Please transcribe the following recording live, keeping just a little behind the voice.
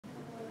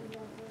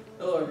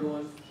Hello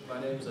everyone, my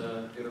name is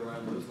Theodore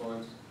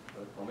Lewis-Lawrence,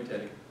 call me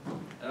Teddy,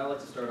 and I'd like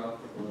to start off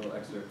with a little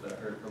excerpt that I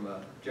heard from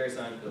Jerry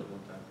Seinfeld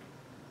one time.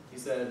 He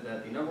said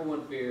that the number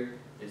one fear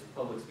is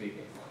public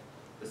speaking.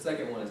 The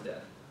second one is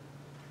death.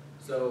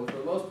 So for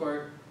the most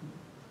part,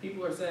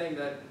 people are saying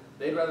that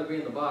they'd rather be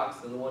in the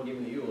box than the one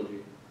giving the eulogy.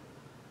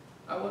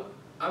 I'm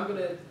going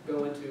to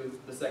go into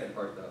the second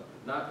part though,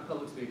 not the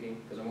public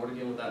speaking, because I'm already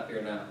dealing with that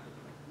fear now.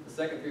 The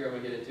second fear I'm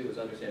going to get into is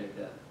understanding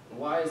death. And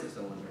why is it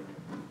so wonderful?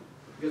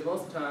 Because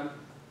most of the time,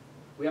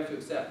 we have to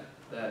accept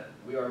that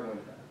we are going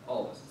to die,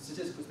 all of us.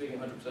 Statistically speaking,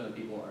 100% of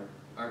people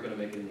aren't going to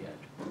make it in the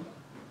end.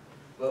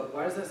 But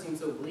why does that seem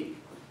so bleak?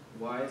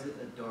 Why is it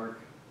a dark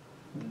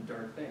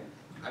thing?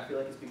 I feel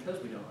like it's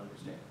because we don't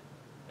understand.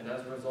 And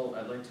as a result,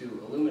 I'd like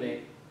to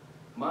illuminate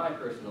my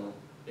personal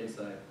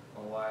insight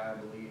on why I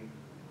believe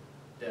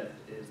death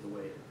is the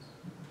way it is.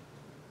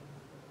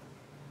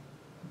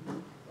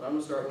 Well, I'm going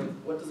to start with,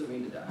 what does it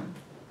mean to die?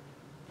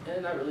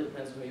 And that really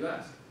depends on who you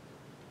ask.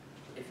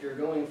 If you're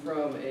going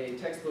from a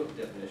textbook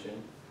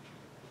definition,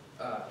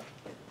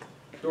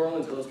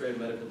 Dorland's Illustrated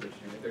Medical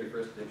Dictionary,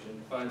 31st edition,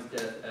 defines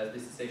death as the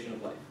cessation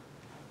of life,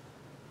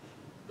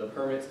 the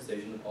permanent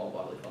cessation of all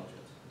bodily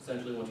functions.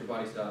 Essentially, once your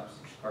body stops,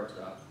 heart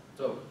stops,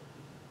 it's over.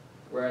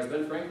 Whereas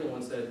Ben Franklin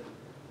once said,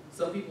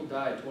 some people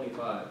die at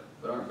 25,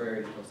 but aren't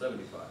buried until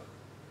 75.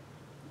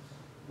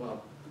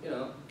 Well, you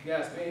know, if you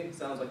ask me, it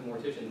sounds like a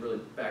mortician really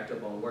backed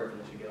up on work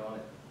and they should get on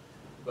it.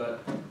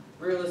 But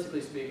realistically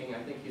speaking,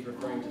 I think he's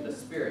referring to the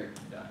spirit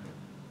dying,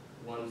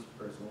 one's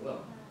personal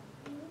will.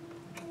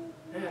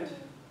 And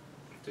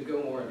to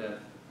go more in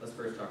depth, let's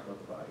first talk about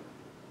the body.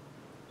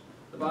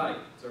 The body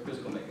is our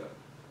physical makeup.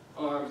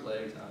 Arms,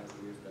 legs, eyes,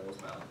 ears,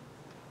 nose, mouth,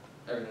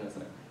 everything that's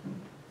there.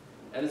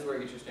 And this is where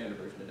you get your standard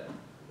version of death,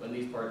 when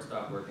these parts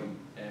stop working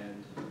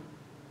and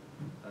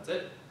that's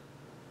it.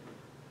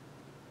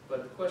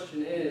 But the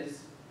question is,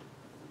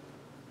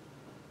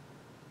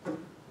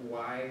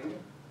 why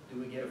do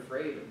we get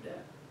afraid of death?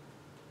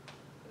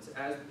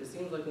 It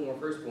seems like when we're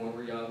first born,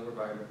 we're young, we're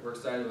vibrant, we're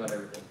excited about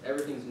everything.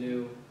 Everything's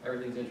new,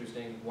 everyth's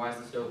interesting. Why is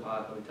the stove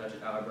hot? Let me touch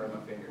it. How I burn my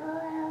finger.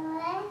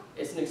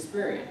 It's an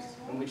experience,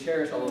 and we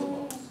cherish all those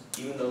moments,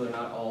 even though they're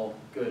not all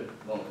good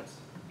moments.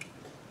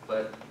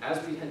 But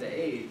as we tend to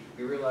age,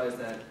 we realize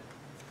that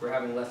we're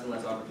having less and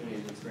less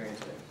opportunities to experience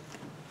things.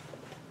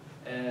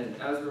 And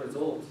as a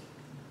result,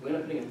 we end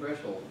up hitting a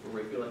threshold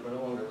where we feel like we're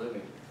no longer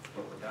living,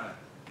 but we're dying.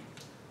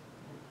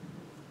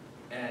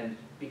 And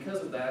because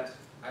of that,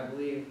 I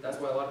believe that's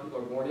why a lot of people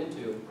are born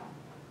into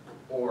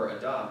or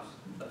adopt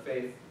a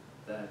faith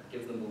that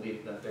gives them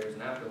belief that there's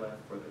an afterlife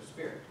for their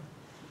spirit.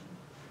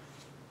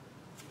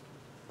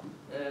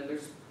 And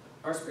there's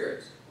our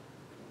spirits.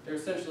 They're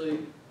essentially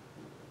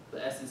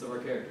the essence of our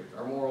characters,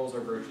 our morals,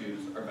 our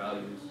virtues, our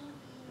values,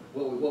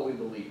 what we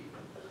believe.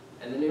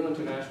 And the New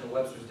International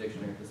Webster's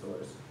Dictionary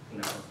Thesaurus,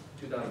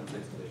 2006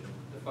 edition,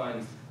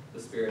 defines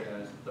the spirit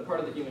as the part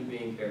of the human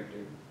being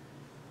character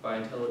by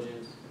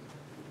intelligence,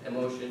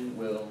 emotion,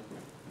 will,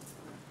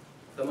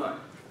 the mind.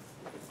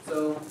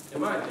 So,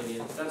 in my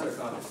opinion, that's our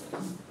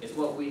consciousness. It's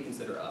what we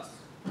consider us.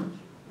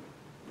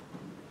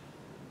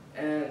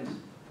 And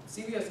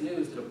CBS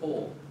News did a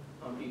poll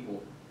on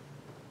people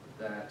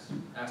that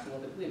asked them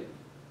what they believe in.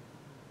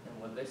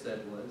 And what they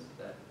said was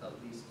that at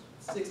least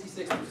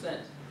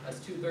 66%, that's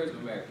 2/3 of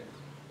Americans,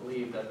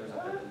 believe that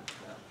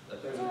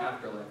there's an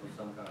afterlife of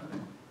some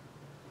kind.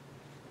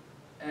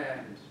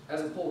 And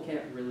as a poll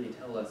can't really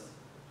tell us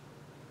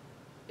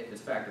if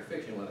it's fact or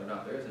fiction, whether or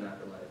not there is an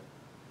afterlife,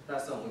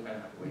 that's something we kind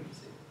of have to wait and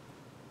see.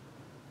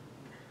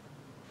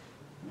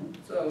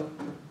 So,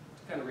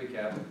 to kind of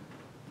recap,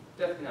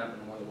 death can happen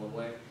in more than one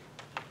way.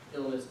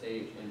 Illness,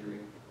 age, injury,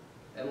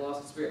 and loss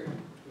of spirit, which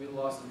can be the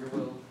loss of your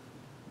will,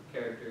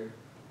 character,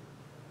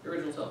 your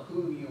original self,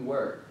 who you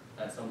were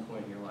at some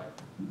point in your life.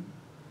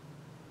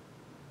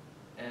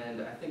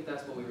 And I think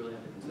that's what we really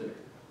have to consider.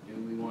 Do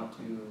we want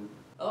to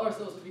allow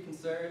ourselves to be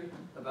concerned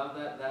about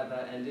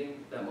that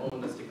ending, that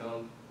moment that's to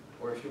come,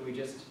 or should we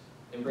just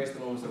embrace the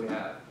moments that we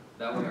have?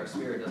 That way our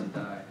spirit doesn't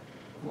die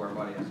before our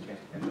body has a chance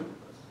to catch up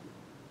with us.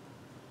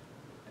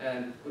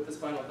 And with this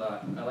final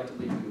thought, I'd like to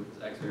leave you with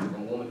this excerpt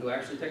from a woman who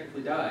actually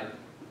technically died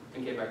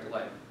and came back to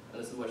life.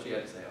 And this is what she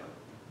had to say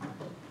on it.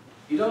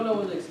 You don't know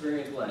when the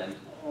experience will end,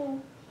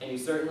 and you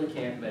certainly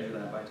can't measure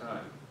that by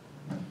time.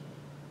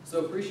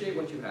 So appreciate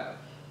what you have,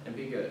 and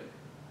be good.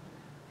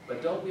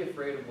 But don't be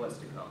afraid of what's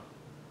to come.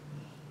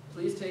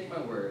 Please take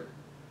my word,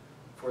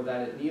 for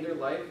that neither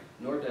life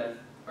nor death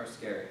are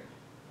scary.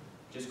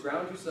 Just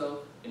ground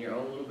yourself in your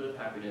own little bit of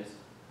happiness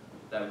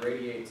that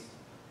radiates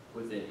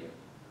within you.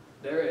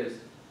 There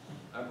is,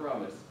 I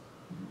promise.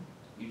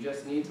 You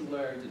just need to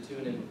learn to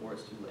tune in before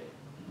it's too late.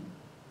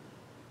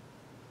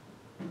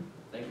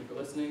 Thank you for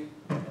listening,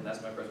 and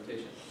that's my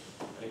presentation.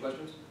 Any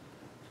questions?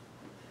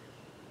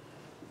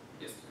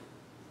 Yes.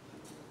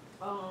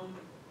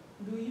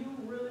 Do you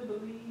really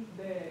believe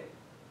that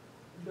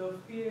the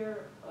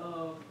fear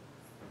of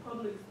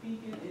public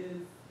speaking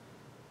is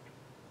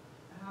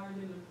higher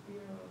than the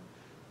fear of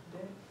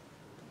death?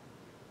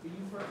 Do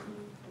you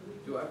personally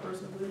believe? Do I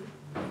personally believe?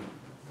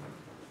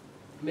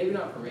 maybe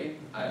not for me.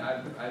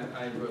 I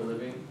enjoy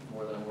living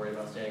more than I'm worried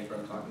about standing in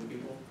front and talking to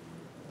people.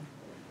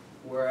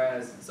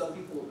 Whereas some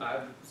people,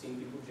 I've seen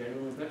people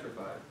genuinely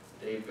petrified.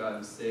 They've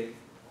gotten sick,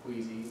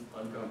 queasy,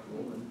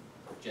 uncomfortable, and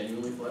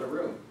genuinely fled a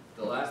room.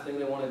 The last thing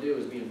they want to do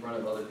is be in front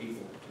of other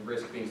people and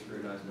risk being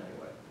scrutinized in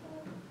any way.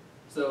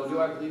 So do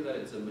I believe that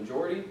it's a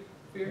majority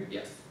fear?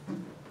 Yes.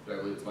 Do I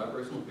believe it's my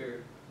personal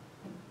fear?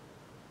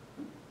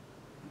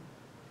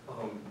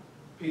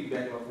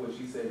 Piggybacking off what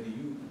she said, do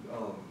you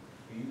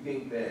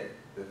think that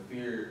the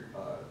fear,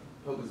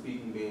 public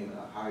speaking being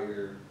a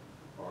higher,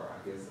 or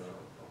I guess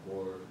a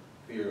more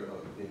fear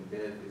than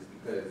death is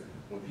because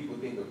when people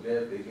think of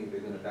death, they think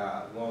they're going to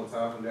die a long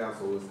time from now,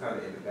 so it's kind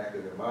of in the back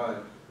of their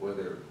mind,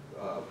 whether,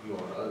 on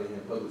the other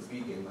hand, public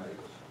speaking, like,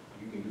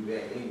 you can do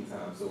that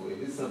anytime. So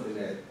if it's something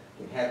that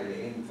can happen at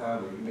any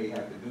time or you may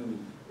have to do,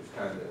 it's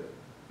kind of,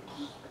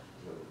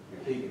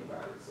 you're thinking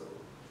about it, so.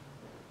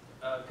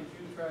 Could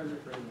you try to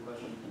rephrase the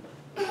question?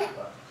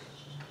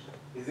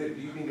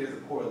 Do you think there's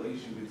a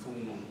correlation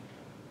between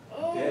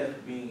death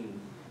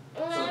being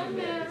something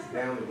that is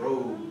down the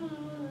road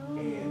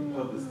and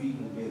public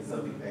speaking being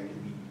something that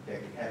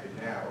can happen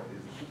now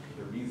is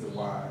the reason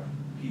why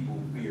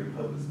people fear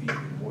public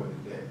speaking more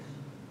than death?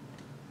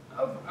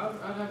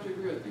 I'd have to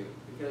agree with you,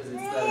 because it's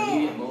that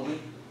immediate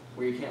moment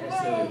where you can't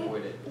necessarily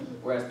avoid it,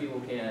 whereas people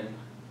can,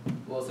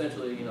 well,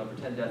 essentially,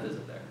 pretend death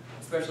isn't there.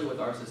 Especially with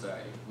our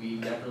society, we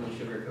definitely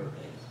sugarcoat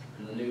things.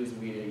 In the news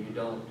and media, you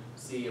don't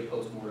see a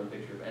post-mortem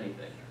picture of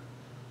anything.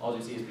 All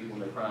you see is people in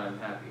their prime,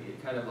 happy.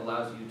 It kind of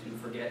allows you to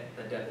forget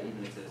that death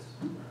even exists.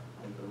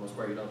 And for the most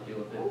part, you don't deal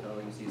with it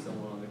until you see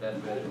someone on their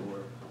deathbed or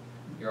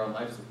you're on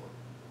life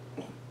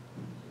support.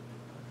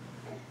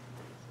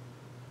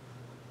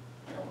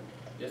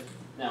 Yes?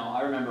 Now,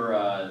 I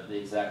remember the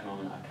exact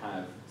moment I kind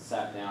of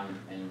sat down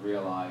and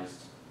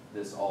realized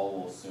this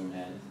all will soon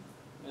end.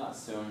 Not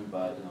soon,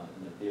 but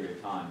in the theory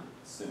of time,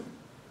 soon.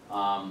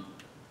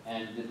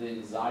 And the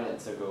anxiety that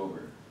took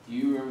over. Do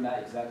you remember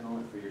that exact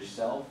moment for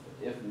yourself?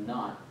 If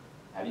not,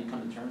 have you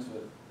come to terms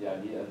with the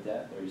idea of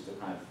death, or are you still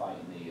kind of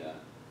fighting the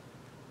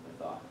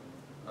thought?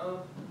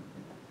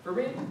 For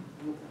me,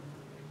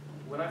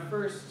 when I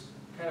first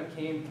kind of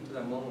came to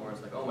that moment where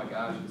it's like, oh my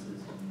gosh,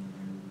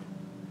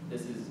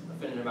 this is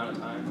a finite amount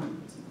of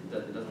time.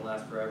 It doesn't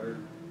last forever.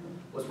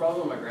 Was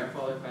probably when my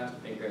grandfather passed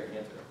with pancreatic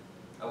cancer.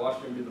 I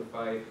watched him do the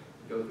fight,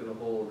 go through the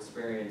whole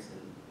experience,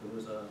 and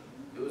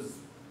it was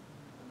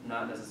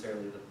not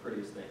necessarily the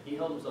prettiest thing. He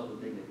held himself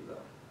with dignity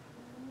though.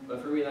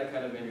 But for me, that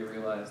kind of made me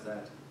realize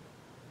that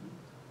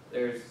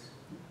there's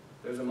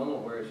a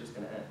moment where it's just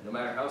going to end. No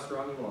matter how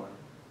strong you are,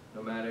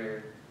 no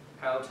matter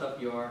how tough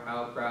you are,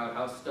 how proud,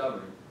 how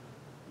stubborn,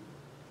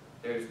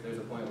 there's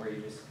a point where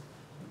you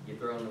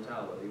throw in the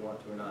towel whether you want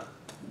to or not.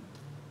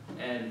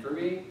 And for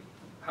me,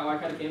 how I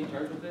kind of came to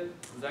terms with it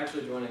was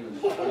actually joining the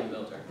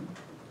military.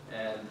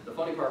 And the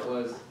funny part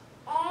was,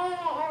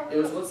 it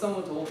was what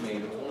someone told me.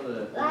 It was one of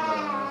the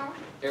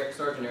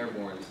Sergeant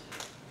Airborne's,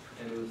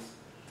 and it was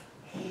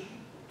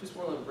just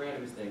one of the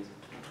randomest things.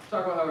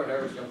 Talk about how we're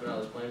nervous jumping out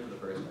of this plane for the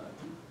first time.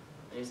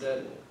 And he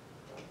said,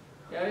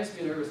 yeah, I used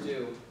to be nervous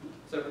too,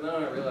 except for then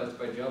I realized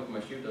if I jump and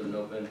my chute doesn't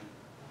open,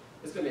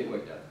 it's going to be a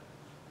quick death.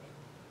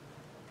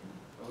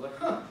 I was like,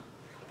 huh.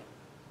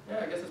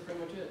 Yeah, I guess that's pretty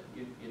much it.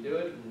 You do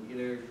it, and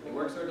either it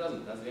works or it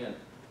doesn't. That's the end.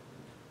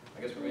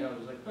 I guess for me, I was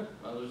just like, huh,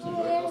 I'll just